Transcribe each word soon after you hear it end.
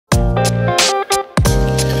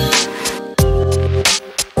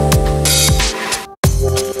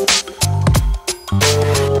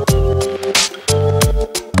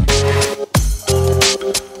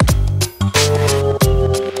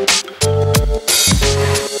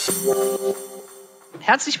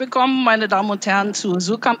Herzlich willkommen, meine Damen und Herren, zu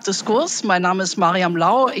Suhrkamp DISKURS. Mein Name ist Mariam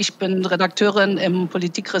Lau. Ich bin Redakteurin im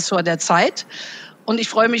Politikressort der Zeit. Und ich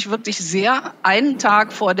freue mich wirklich sehr, einen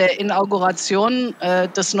Tag vor der Inauguration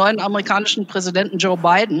des neuen amerikanischen Präsidenten Joe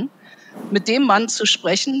Biden mit dem Mann zu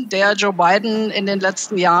sprechen, der Joe Biden in den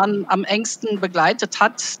letzten Jahren am engsten begleitet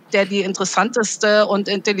hat, der die interessanteste und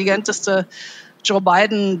intelligenteste Joe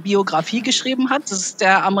Biden Biography geschrieben hat. Das ist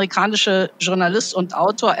der amerikanische Journalist und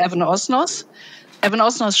Autor Evan Osnos. Evan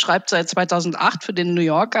Osnos schreibt seit 2008 für den New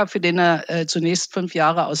Yorker, für den er zunächst 5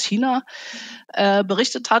 Jahre aus China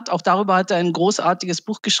berichtet hat. Auch darüber hat er ein großartiges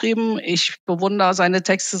Buch geschrieben. Ich bewundere seine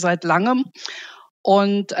Texte seit langem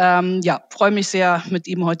und freue mich sehr, mit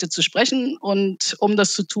ihm heute zu sprechen. Und um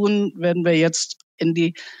das zu tun, werden wir jetzt in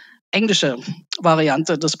die englische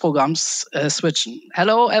Variante des Programms switchen.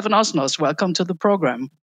 Hello, Evan Osnos. Welcome to the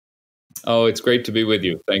program. Oh, it's great to be with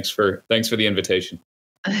you. Thanks for the invitation.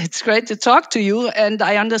 It's great to talk to you. And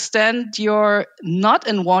I understand you're not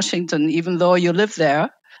in Washington, even though you live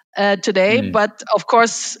there today. But of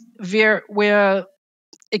course, we're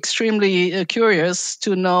extremely curious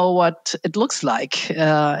to know what it looks like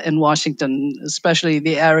in Washington, especially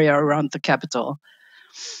the area around the Capitol.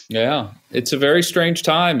 Yeah, it's a very strange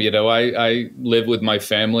time. You know, I live with my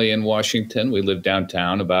family in Washington. We live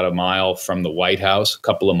downtown, about a mile from the White House, a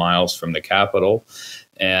couple of miles from the Capitol.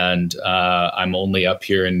 And I'm only up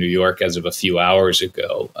here in New York as of a few hours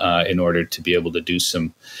ago in order to be able to do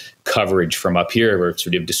some coverage from up here. We're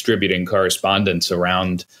sort of distributing correspondence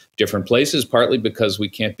around different places, partly because we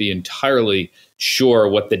can't be entirely sure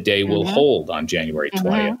what the day will hold on January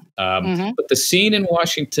 20th. But the scene in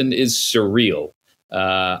Washington is surreal.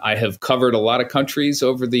 I have covered a lot of countries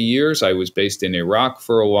over the years. I was based in Iraq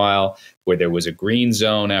for a while, where there was a green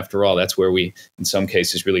zone. After all, that's where we, in some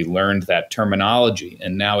cases, really learned that terminology.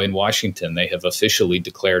 And now in Washington, they have officially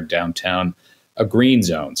declared downtown a green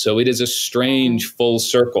zone. So it is a strange full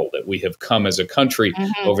circle that we have come as a country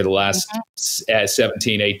over the last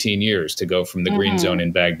 17, 18 years to go from the green zone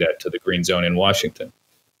in Baghdad to the green zone in Washington.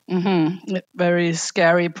 Very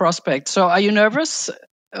scary prospect. So are you nervous?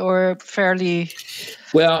 Or fairly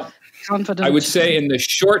confident? I would say in the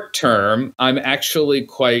short term, I'm actually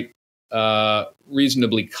quite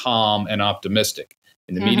reasonably calm and optimistic.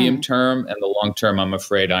 In the medium term and the long term, I'm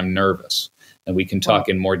afraid I'm nervous. And we can talk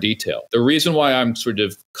in more detail. The reason why I'm sort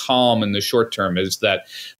of calm in the short term is that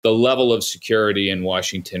the level of security in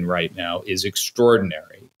Washington right now is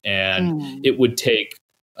extraordinary. And it would take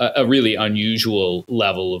a really unusual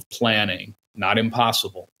level of planning, not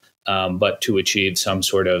impossible, but to achieve some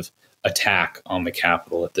sort of attack on the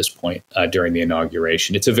Capitol at this point during the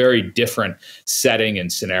inauguration. It's a very different setting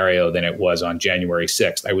and scenario than it was on January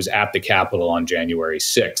 6th. I was at the Capitol on January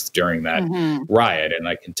 6th during that riot, and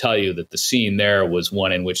I can tell you that the scene there was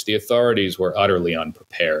one in which the authorities were utterly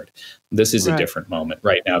unprepared. This is a different moment.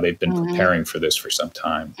 Right now, they've been preparing for this for some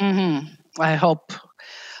time. I hope.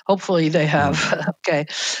 Hopefully they have. Okay.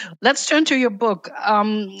 Let's turn to your book.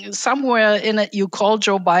 Somewhere in it, you call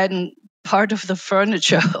Joe Biden part of the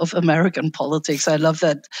furniture of American politics. I love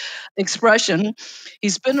that expression.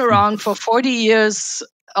 He's been around for 40 years.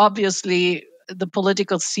 Obviously, the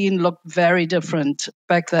political scene looked very different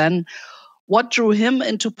back then. What drew him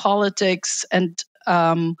into politics, and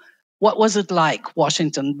what was it like,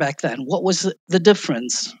 Washington, back then? What was the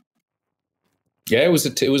difference? Yeah, it was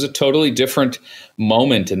a totally different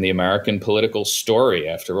moment in the American political story.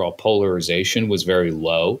 After all, polarization was very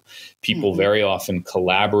low. People very often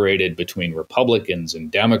collaborated between Republicans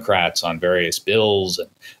and Democrats on various bills, and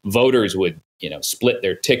voters would, split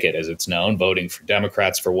their ticket, as it's known, voting for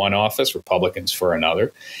Democrats for one office, Republicans for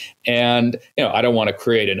another. And I don't want to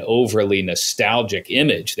create an overly nostalgic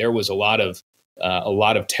image. There was a lot of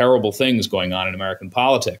terrible things going on in American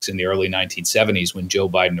politics in the early 1970s when Joe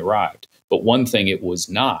Biden arrived. But one thing it was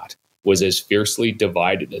not was as fiercely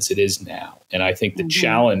divided as it is now. And I think the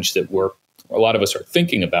challenge that a lot of us are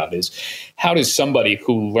thinking about is, how does somebody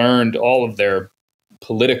who learned all of their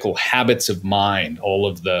political habits of mind, all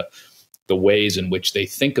of the ways in which they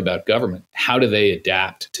think about government, how do they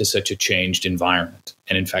adapt to such a changed environment?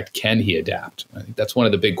 And in fact, can he adapt? I think that's one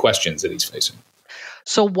of the big questions that he's facing.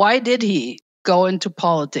 So why did he go into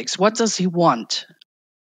politics? What does he want?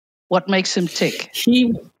 What makes him tick?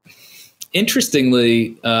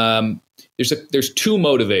 Interestingly, there's two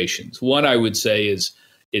motivations. One, I would say, is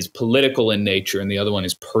political in nature, and the other one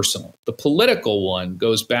is personal. The political one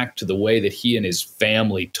goes back to the way that he and his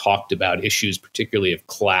family talked about issues, particularly of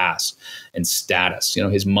class and status.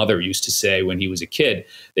 His mother used to say when he was a kid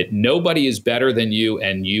that nobody is better than you,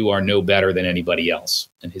 and you are no better than anybody else.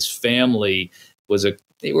 And his family was a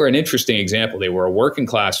they were an interesting example. They were a working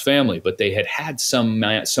class family, but they had had some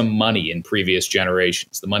money in previous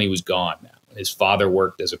generations. The money was gone now. His father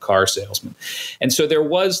worked as a car salesman. And so there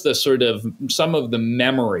was the sort of some of the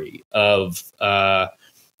memory of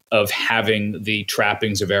having the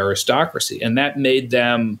trappings of aristocracy. And that made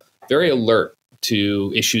them very alert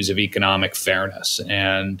to issues of economic fairness.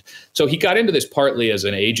 And so he got into this partly as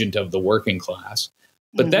an agent of the working class.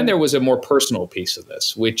 But then there was a more personal piece of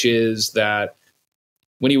this, which is that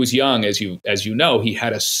when he was young, as you know, he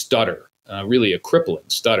had a stutter, really a crippling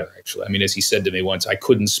stutter, actually. I mean, as he said to me once, I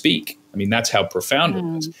couldn't speak. I mean, that's how profound it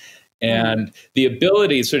was. And the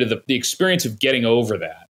ability, sort of the experience of getting over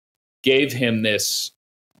that gave him this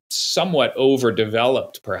somewhat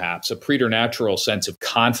overdeveloped, perhaps, a preternatural sense of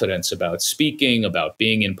confidence about speaking, about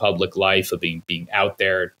being in public life, of being out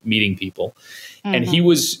there, meeting people. And he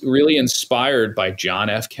was really inspired by John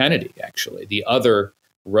F. Kennedy, actually, the other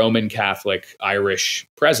Roman Catholic Irish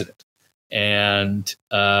president. And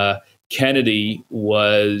Kennedy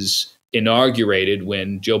was inaugurated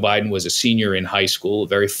when Joe Biden was a senior in high school, a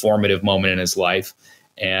very formative moment in his life.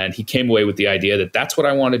 And he came away with the idea that that's what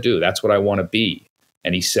I want to do. That's what I want to be.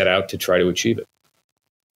 And he set out to try to achieve it.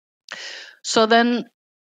 So then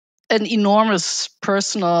an enormous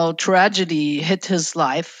personal tragedy hit his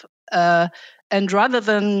life. And rather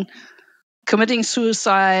than committing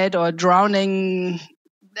suicide or drowning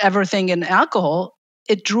everything in alcohol,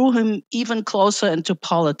 it drew him even closer into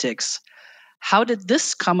politics. How did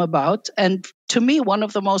this come about? And to me, one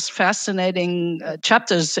of the most fascinating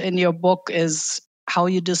chapters in your book is how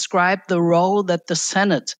you describe the role that the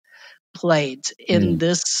Senate played in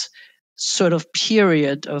this sort of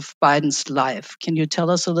period of Biden's life. Can you tell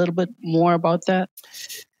us a little bit more about that?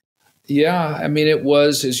 Yeah, I mean, it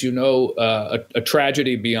was, as you know, a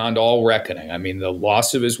tragedy beyond all reckoning. I mean, the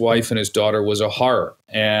loss of his wife and his daughter was a horror.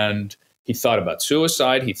 And he thought about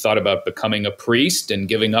suicide. He thought about becoming a priest and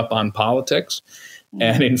giving up on politics.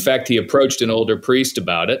 And in fact, he approached an older priest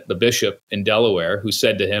about it, the bishop in Delaware, who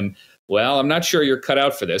said to him, well, I'm not sure you're cut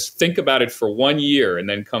out for this. Think about it for 1 year and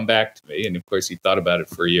then come back to me. And of course, he thought about it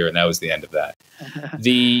for a year, and that was the end of that.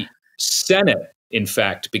 The Senate, in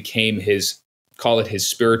fact, became call it his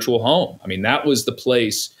spiritual home. I mean, that was the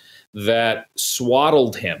place that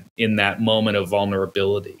swaddled him in that moment of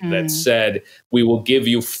vulnerability, that said, we will give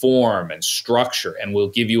you form and structure, and we'll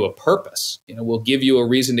give you a purpose. We'll give you a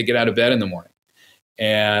reason to get out of bed in the morning.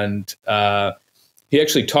 And he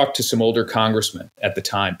actually talked to some older congressmen at the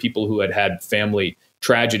time, people who had had family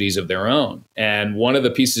tragedies of their own. And one of the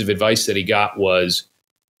pieces of advice that he got was,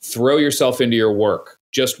 throw yourself into your work.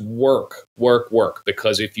 Just work, work, work.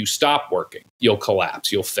 Because if you stop working, you'll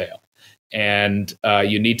collapse, you'll fail. And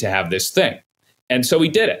you need to have this thing. And so he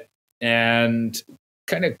did it and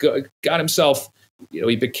kind of got himself,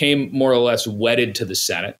 he became more or less wedded to the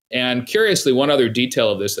Senate. And curiously, one other detail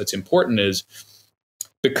of this that's important is,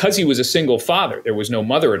 because he was a single father, there was no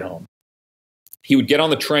mother at home. He would get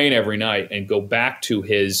on the train every night and go back to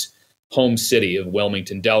his home city of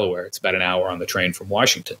Wilmington, Delaware. It's about an hour on the train from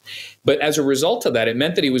Washington. But as a result of that, it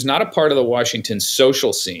meant that he was not a part of the Washington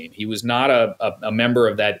social scene. He was not a member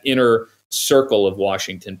of that inner circle of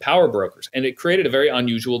Washington power brokers. And it created a very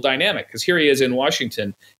unusual dynamic, because here he is in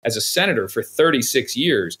Washington as a senator for 36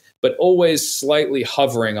 years, but always slightly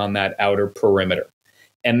hovering on that outer perimeter.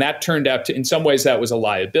 And that turned out to, in some ways, that was a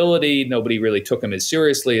liability. Nobody really took him as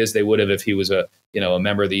seriously as they would have if he was a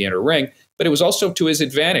member of the inner ring. But it was also to his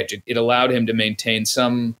advantage. It allowed him to maintain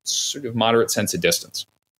some sort of moderate sense of distance.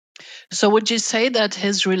 So would you say that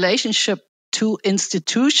his relationship to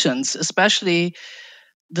institutions, especially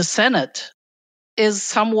the Senate, is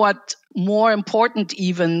somewhat more important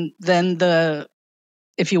even than the,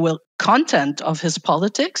 if you will, content of his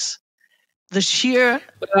politics? The sheer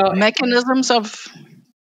mechanisms of...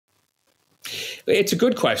 It's a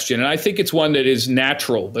good question. And I think it's one that is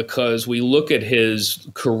natural, because we look at his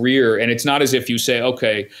career and it's not as if you say,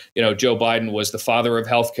 okay, Joe Biden was the father of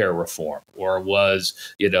healthcare reform, or was,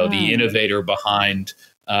 the innovator behind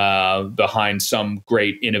some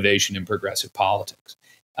great innovation in progressive politics.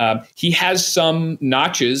 He has some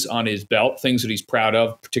notches on his belt, things that he's proud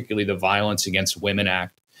of, particularly the Violence Against Women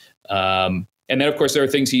Act. And then, of course, there are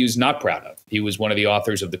things he was not proud of. He was one of the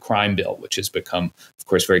authors of the crime bill, which has become, of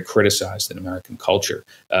course, very criticized in American culture,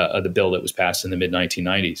 the bill that was passed in the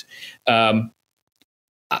mid-1990s.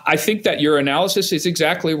 I think that your analysis is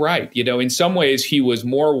exactly right. In some ways, he was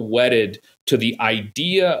more wedded to the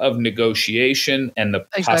idea of negotiation and the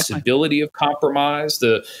possibility of compromise,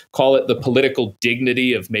 call it the political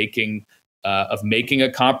dignity of making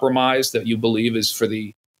a compromise that you believe is for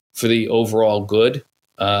the overall good.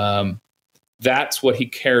 That's what he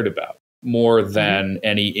cared about. more than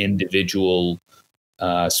any individual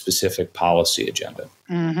specific policy agenda.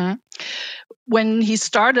 Mm-hmm. When he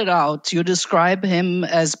started out, you describe him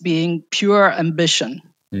as being pure ambition.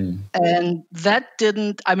 And that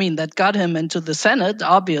that got him into the Senate,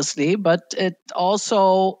 obviously, but it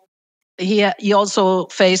also, he also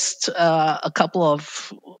faced a couple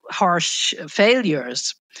of harsh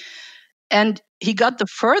failures. And he got the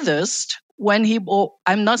furthest when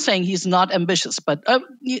I'm not saying he's not ambitious, but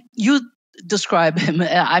you describe him.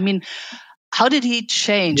 I mean, how did he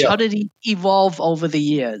change? Yeah. How did he evolve over the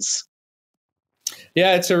years?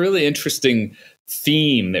 Yeah, it's a really interesting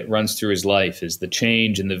theme that runs through his life, is the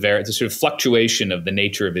change and the sort of fluctuation of the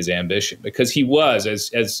nature of his ambition. Because he was,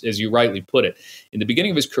 as you rightly put it, in the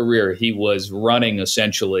beginning of his career, he was running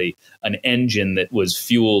essentially an engine that was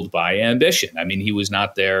fueled by ambition. I mean, he was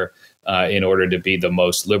not there in order to be the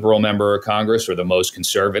most liberal member of Congress or the most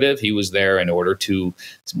conservative. He was there in order to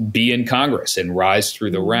be in Congress and rise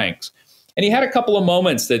through the ranks. And he had a couple of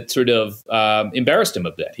moments that sort of embarrassed him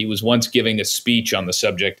a bit. He was once giving a speech on the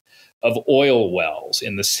subject of oil wells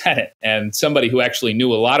in the Senate, and somebody who actually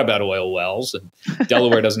knew a lot about oil wells, and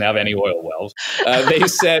Delaware doesn't have any oil wells, they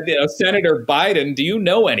said, Senator Biden, do you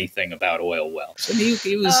know anything about oil wells? And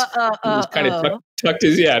he was kind of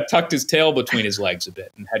tucked his tail between his legs a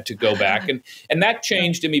bit and had to go back. And that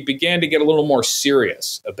changed him. He began to get a little more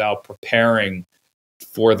serious about preparing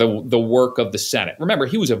for the work of the Senate. Remember,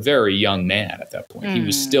 he was a very young man at that point. He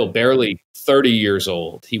was still barely 30 years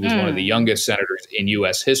old. He was one of the youngest senators in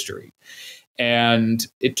U.S. history. And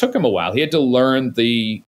it took him a while. He had to learn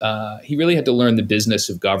he really had to learn the business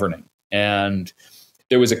of governing. And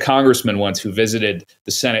there was a congressman once who visited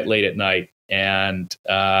the Senate late at night and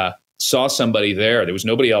saw somebody there. There was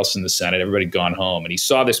nobody else in the Senate. Everybody had gone home. And he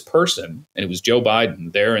saw this person, and it was Joe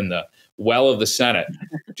Biden there in the well of the Senate,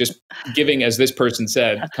 just giving, as this person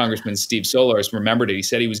said, Congressman Steve Solarz remembered it. He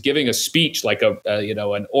said he was giving a speech like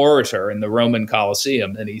an orator in the Roman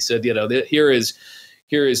Colosseum, and he said, here is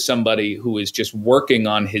somebody who is just working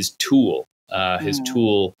on his tool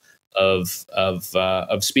of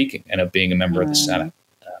speaking and of being a member of the Senate.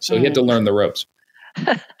 So he had to learn the ropes.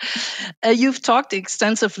 You've talked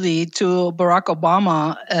extensively to Barack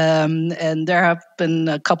Obama, and there have been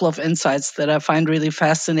a couple of insights that I find really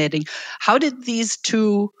fascinating. How did these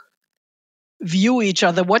two view each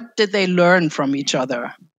other? What did they learn from each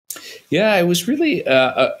other? Yeah, it was really,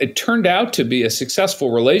 it turned out to be a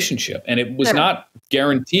successful relationship, and it was not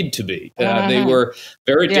guaranteed to be. They were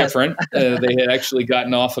very different. They had actually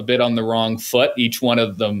gotten off a bit on the wrong foot. Each one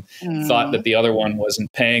of them thought that the other one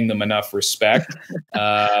wasn't paying them enough respect.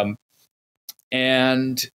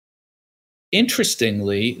 And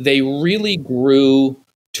interestingly, they really grew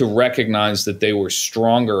to recognize that they were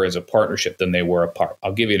stronger as a partnership than they were apart.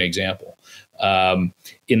 I'll give you an example.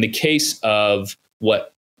 In the case of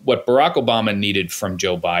what Barack Obama needed from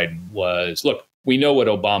Joe Biden was, look, we know what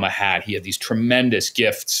Obama had. He had these tremendous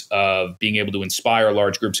gifts of being able to inspire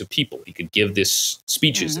large groups of people. He could give these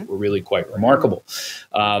speeches that were really quite remarkable.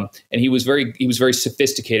 And he was very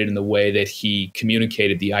sophisticated in the way that he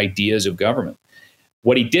communicated the ideas of government.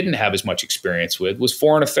 What he didn't have as much experience with was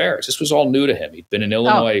foreign affairs. This was all new to him. He'd been an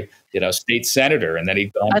Illinois, state senator, and then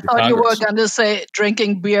he'd gone to Congress. I thought you were going to say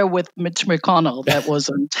drinking beer with Mitch McConnell. That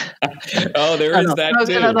wasn't. Oh, there is that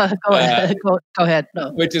too. Go ahead.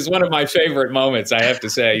 No. Which is one of my favorite moments, I have to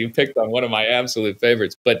say. You picked on one of my absolute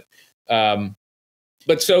favorites. But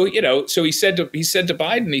so he said to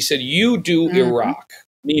Biden, he said, "You do Iraq."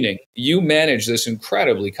 Meaning, you manage this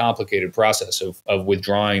incredibly complicated process of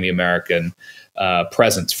withdrawing the American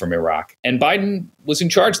presence from Iraq. And Biden was in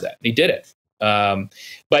charge of that. He did it.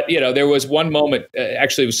 But there was one moment,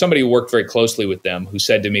 actually, it was somebody who worked very closely with them who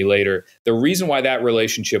said to me later, the reason why that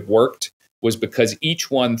relationship worked was because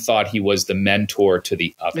each one thought he was the mentor to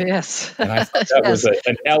the other. Yes. And I thought that was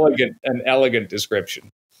an elegant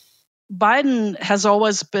description. Biden has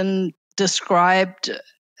always been described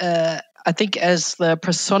I think, as the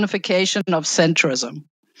personification of centrism.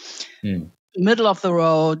 Middle of the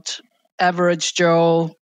road, average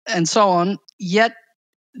Joe, and so on. Yet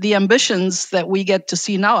the ambitions that we get to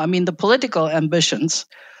see now, I mean, the political ambitions,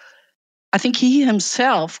 I think he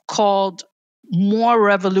himself called more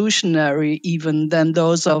revolutionary even than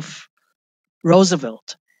those of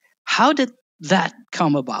Roosevelt. How did that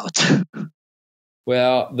come about?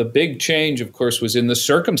 Well, the big change, of course, was in the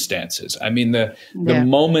circumstances. I mean, the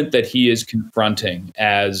moment that he is confronting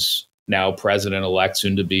as now president-elect,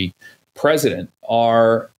 soon to be president,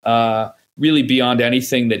 are really beyond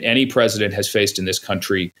anything that any president has faced in this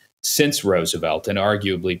country since Roosevelt, and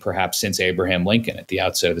arguably perhaps since Abraham Lincoln at the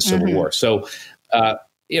outset of the Civil War. So,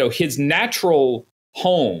 his natural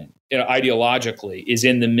home ideologically is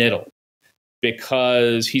in the middle,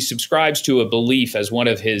 because he subscribes to a belief, as one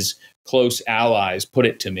of his close allies put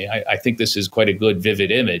it to me. I think this is quite a good,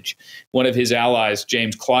 vivid image. One of his allies,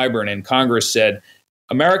 James Clyburn in Congress, said,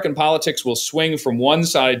 American politics will swing from one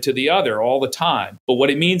side to the other all the time. But what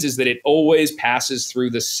it means is that it always passes through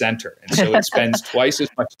the center. And so it spends twice as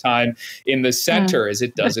much time in the center as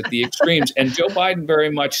it does at the extremes. And Joe Biden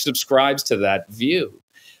very much subscribes to that view.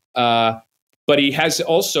 But he has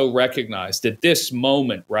also recognized that this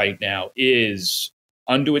moment right now is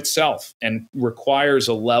unto itself and requires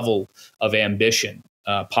a level of ambition,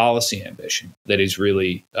 policy ambition, that is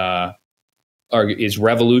really is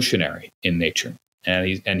revolutionary in nature. And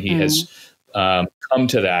he has come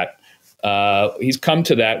to that. He's come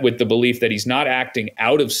to that with the belief that he's not acting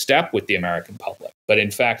out of step with the American public, but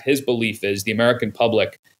in fact, his belief is the American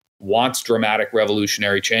public wants dramatic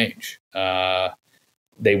revolutionary change.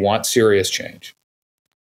 They want serious change.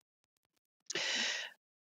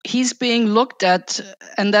 He's being looked at,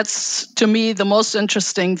 and that's, to me, the most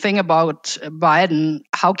interesting thing about Biden.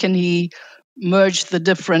 How can he merge the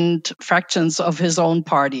different fractions of his own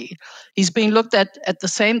party? He's being looked at the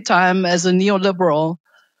same time as a neoliberal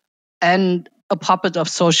and a puppet of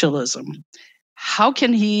socialism. How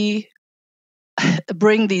can he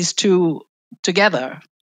bring these two together?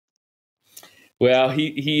 Well,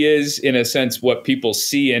 he is, in a sense, what people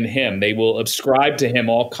see in him. They will ascribe to him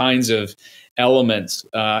all kinds of elements.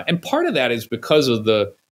 And part of that is because of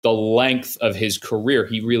the length of his career.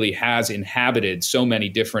 He really has inhabited so many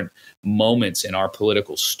different moments in our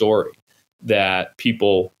political story that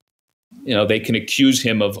people, they can accuse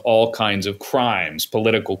him of all kinds of crimes,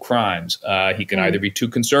 political crimes. He can either be too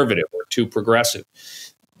conservative or too progressive.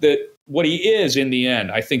 What he is, in the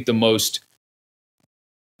end, I think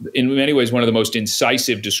in many ways, one of the most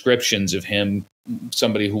incisive descriptions of him,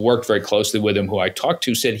 somebody who worked very closely with him, who I talked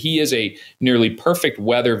to, said he is a nearly perfect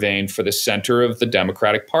weather vane for the center of the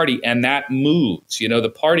Democratic Party. And that moves. The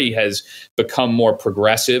party has become more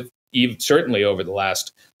progressive, certainly over the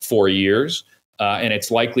last 4 years, and it's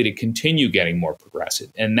likely to continue getting more progressive.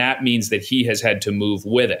 And that means that he has had to move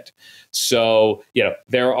with it. So,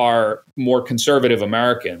 there are more conservative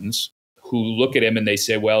Americans who look at him and they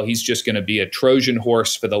say, well, he's just going to be a Trojan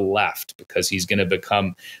horse for the left because he's going to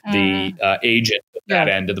become the agent at that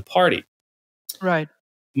end of the party. Right.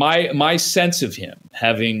 My sense of him,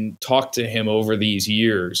 having talked to him over these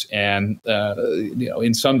years and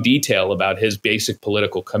in some detail about his basic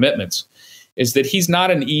political commitments, is that he's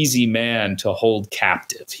not an easy man to hold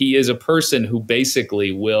captive. He is a person who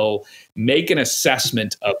basically will make an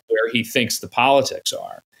assessment of where he thinks the politics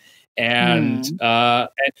are. And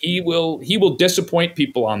he will disappoint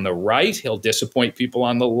people on the right. He'll disappoint people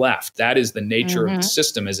on the left. That is the nature of the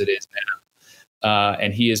system as it is now.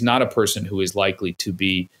 And he is not a person who is likely to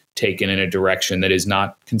be taken in a direction that is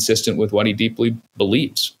not consistent with what he deeply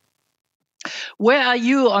believes. Where are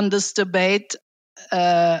you on this debate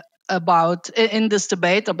about identity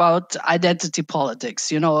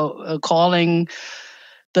politics? Calling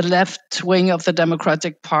the left wing of the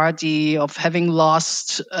Democratic Party of having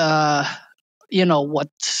lost, what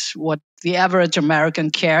the average American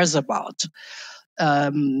cares about,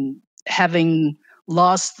 having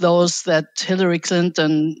lost those that Hillary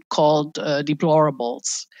Clinton called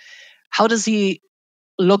deplorables. How does he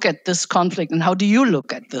look at this conflict, and how do you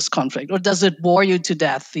look at this conflict? Or does it bore you to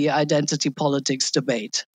death, the identity politics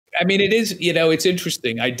debate? I mean, it is, it's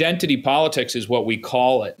interesting. Identity politics is what we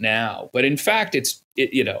call it now. But in fact,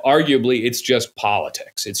 arguably, it's just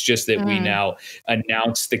politics. It's just that we now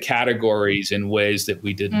announce the categories in ways that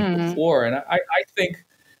we didn't before. And I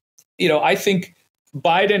think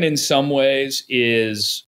Biden in some ways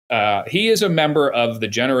is, he is a member of the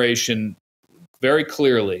generation very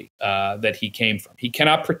clearly that he came from. He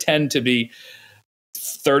cannot pretend to be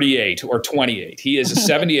 38 or 28. He is a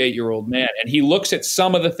 78-year-old man, and he looks at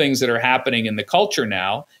some of the things that are happening in the culture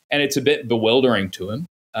now, and it's a bit bewildering to him.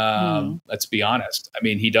 Let's be honest. I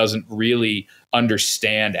mean, he doesn't really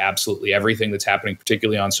understand absolutely everything that's happening,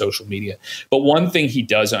 particularly on social media. But one thing he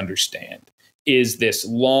does understand is this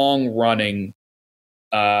long-running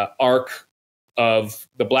arc of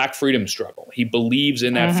the Black freedom struggle. He believes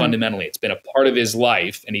in that fundamentally. It's been a part of his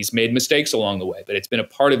life, and he's made mistakes along the way, but it's been a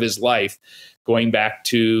part of his life going back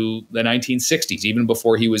to the 1960s. Even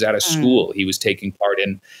before he was out of school, he was taking part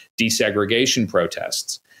in desegregation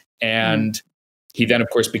protests. And he then, of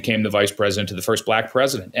course, became the vice president of the first Black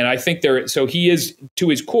president. And I think so he is, to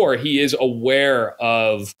his core, he is aware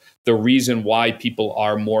of the reason why people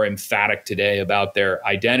are more emphatic today about their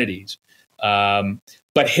identities.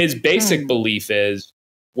 But his basic belief is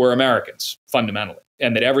we're Americans, fundamentally,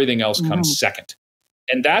 and that everything else comes second.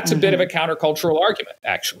 And that's a bit of a countercultural argument,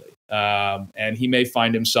 actually. And he may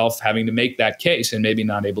find himself having to make that case and maybe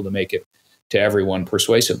not able to make it to everyone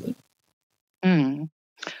persuasively.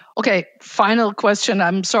 Okay, final question.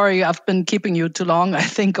 I'm sorry I've been keeping you too long, I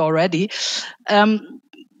think already.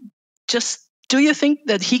 Just do you think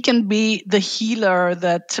that he can be the healer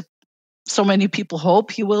that so many people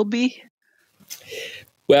hope he will be?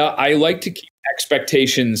 Well, I like to keep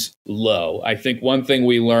expectations low. I think one thing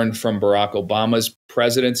we learned from Barack Obama's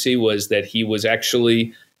presidency was that he was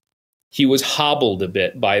hobbled a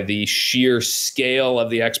bit by the sheer scale of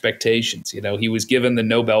the expectations. He was given the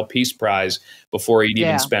Nobel Peace Prize before he'd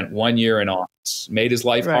even spent 1 year in office, made his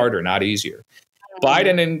life harder, not easier.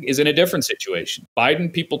 Biden is in a different situation.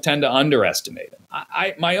 Biden, people tend to underestimate him.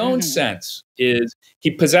 My own sense is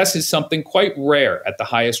he possesses something quite rare at the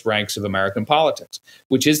highest ranks of American politics,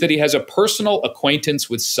 which is that he has a personal acquaintance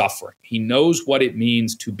with suffering. He knows what it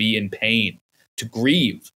means to be in pain, to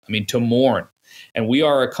grieve, to mourn. And we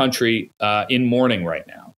are a country in mourning right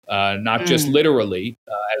now, not just literally,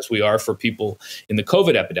 as we are for people in the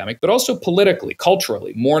COVID epidemic, but also politically,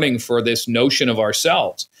 culturally, mourning for this notion of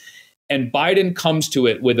ourselves. And Biden comes to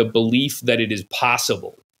it with a belief that it is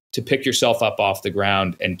possible to pick yourself up off the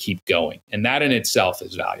ground and keep going. And that in itself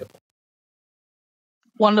is valuable.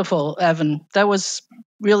 Wonderful, Evan. That was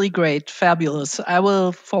really great. Fabulous. I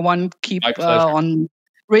will, for one, keep on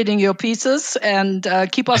reading your pieces and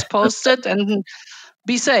keep us posted and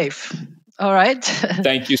be safe. All right.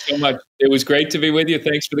 Thank you so much. It was great to be with you.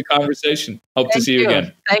 Thanks for the conversation. Hope to see you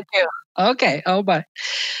again. Thank you. Okay, bye.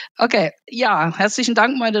 Okay, ja, herzlichen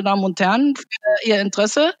Dank, meine Damen und Herren, für Ihr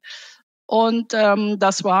Interesse. Und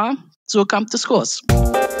das war Suhrkamp Diskurs.